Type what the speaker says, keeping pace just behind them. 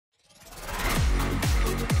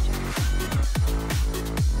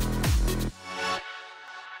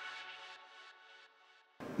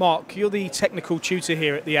Mark, you're the technical tutor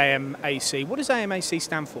here at the AMAC. What does AMAC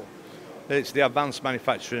stand for? It's the Advanced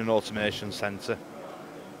Manufacturing and Automation Centre.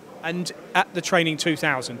 And at the Training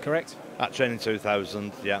 2000, correct? At Training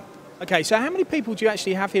 2000, yeah. Okay, so how many people do you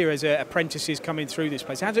actually have here as apprentices coming through this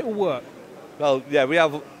place? How does it all work? Well, yeah,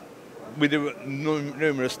 we do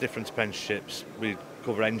numerous different apprenticeships. We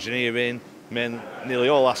cover engineering, nearly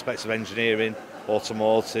all aspects of engineering,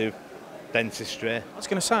 automotive, dentistry. I was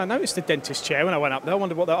going to say, I noticed the dentist chair when I went up there. I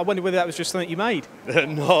wondered whether that was just something you made.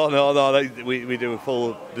 No. We do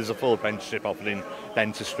there's a full apprenticeship offered in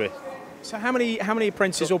dentistry. So how many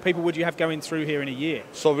apprentices or people would you have going through here in a year?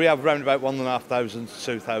 So we have around about 1,500 to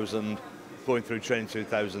 2,000 going through Training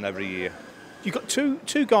 2000 every year. You've got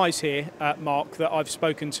two guys here, Mark, that I've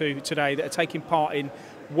spoken to today that are taking part in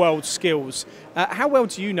World Skills. How well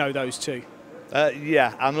do you know those two?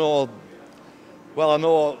 Yeah, I know. Well, I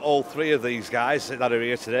know all three of these guys that are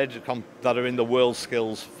here today that are in the World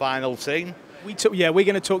Skills final team. We're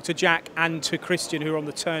going to talk to Jack and to Christian, who are on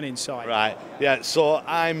the turning side. Right, yeah, so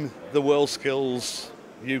I'm the World Skills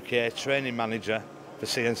UK training manager for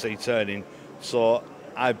CNC turning. So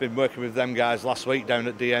I've been working with them guys last week down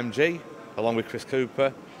at DMG, along with Chris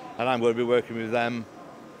Cooper, and I'm going to be working with them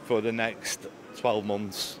for the next 12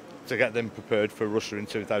 months to get them prepared for Russia in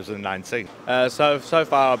 2019. So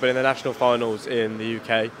far I've been in the national finals in the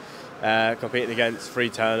UK, competing against 3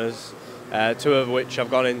 turners. 2 of which I've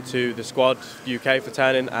gone into the squad UK for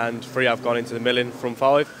turning, and 3 I've gone into the milling from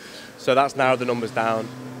 5. So that's narrowed the numbers down.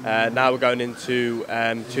 Now we're going into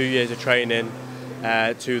 2 years of training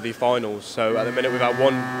to the finals. So at the minute we've had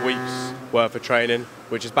 1 week's worth of training,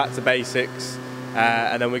 which is back to basics,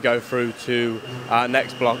 and then we go through to our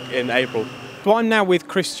next block in April. So I'm now with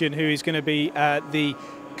Christian, who is going to be the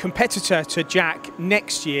competitor to Jack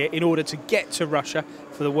next year in order to get to Russia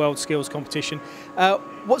for the World Skills competition.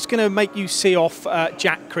 What's going to make you see off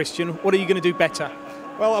Jack, Christian? What are you going to do better?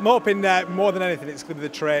 Well, I'm hoping more than anything it's going to be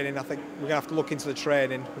the training. I think we're going to have to look into the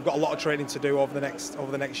training. We've got a lot of training to do over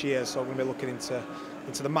the next year, so we're going to be looking into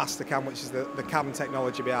the master cam, which is the cam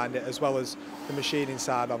technology behind it, as well as the machining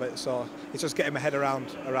side of it. So it's just getting my head around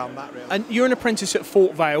that, really. And you're an apprentice at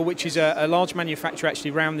Fort Vale, which is a large manufacturer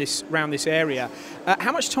actually around this area.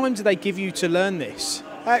 How much time do they give you to learn this?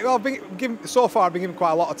 Well, so far I've been given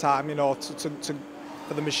quite a lot of time, you know,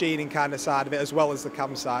 for the machining kind of side of it, as well as the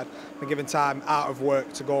cam side. I've been given time out of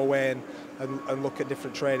work to go away and look at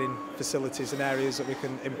different training facilities and areas that we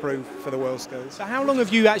can improve for the World Skills. So how long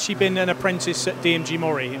have you actually been an apprentice at DMG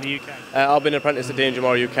Mori in the UK? I've been an apprentice at DMG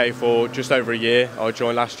Mori UK for just over a year. I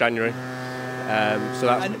joined last January.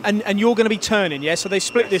 And you're going to be turning, yeah? So they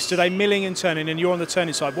split this today, milling and turning, and you're on the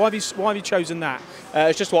turning side. Why have you chosen that?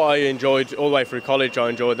 It's just what I enjoyed all the way through college. I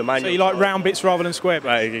enjoyed the manual. So you like round bits rather than square bits?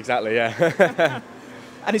 Right, exactly, yeah.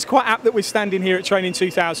 And it's quite apt that we're standing here at Training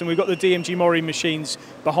 2000. We've got the DMG Mori machines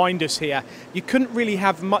behind us here. You couldn't really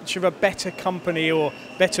have much of a better company or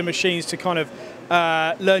better machines to kind of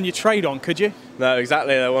learn your trade on, could you? No,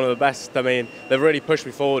 exactly. They're one of the best. I mean, they've really pushed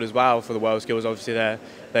me forward as well for the World Skills. Obviously,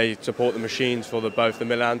 they support the machines for both the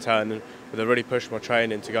mill and turn, but they've really pushed my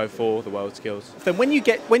training to go for the World Skills. Then when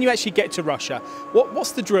you actually get to Russia,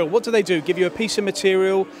 what's the drill? What do they do? Give you a piece of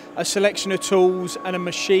material, a selection of tools, and a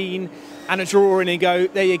machine, and a drawing, and go,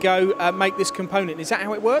 there you go, make this component. Is that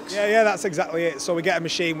how it works? Yeah, that's exactly it. So we get a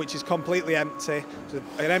machine which is completely empty, so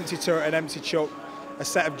an empty turret, an empty chuck, a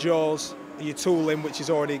set of jaws, your tooling which is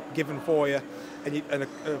already given for you, and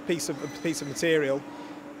a piece of material.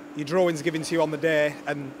 Your drawing's given to you on the day,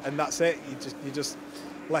 and that's it. You just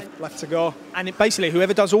left to go. And basically,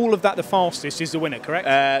 whoever does all of that the fastest is the winner,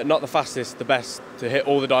 correct? Not the fastest, the best to hit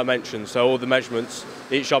all the dimensions. So all the measurements.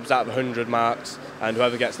 Each job's out of 100 marks, and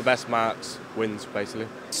whoever gets the best marks wins, basically.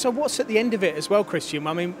 So what's at the end of it as well, Christian?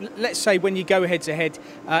 I mean, let's say when you go head-to-head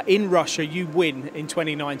in Russia, you win in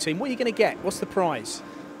 2019. What are you going to get? What's the prize?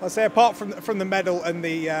 I'd say apart from the medal and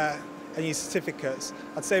your certificates,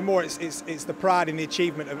 I'd say more it's the pride and the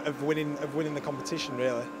achievement of winning the competition,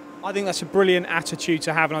 really. I think that's a brilliant attitude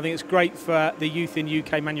to have, and I think it's great for the youth in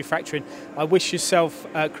UK manufacturing. I wish yourself,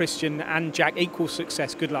 Christian and Jack, equal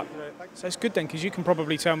success. Good luck. So it's good then, because you can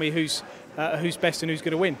probably tell me who's best and who's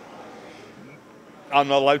going to win. I'm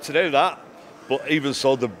not allowed to do that, but even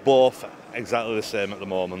so, they're both exactly the same at the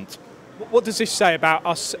moment. What does this say about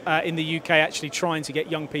us in the UK actually trying to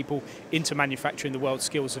get young people into manufacturing the World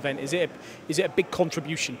Skills event? Is it a big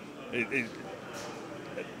contribution?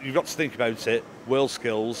 You've got to think about it. World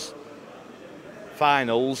Skills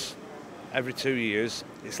finals every 2 years.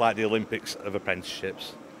 It's like the Olympics of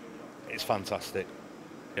apprenticeships. It's fantastic.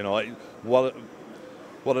 You know,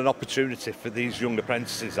 what an opportunity for these young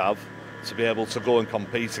apprentices have to be able to go and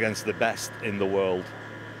compete against the best in the world.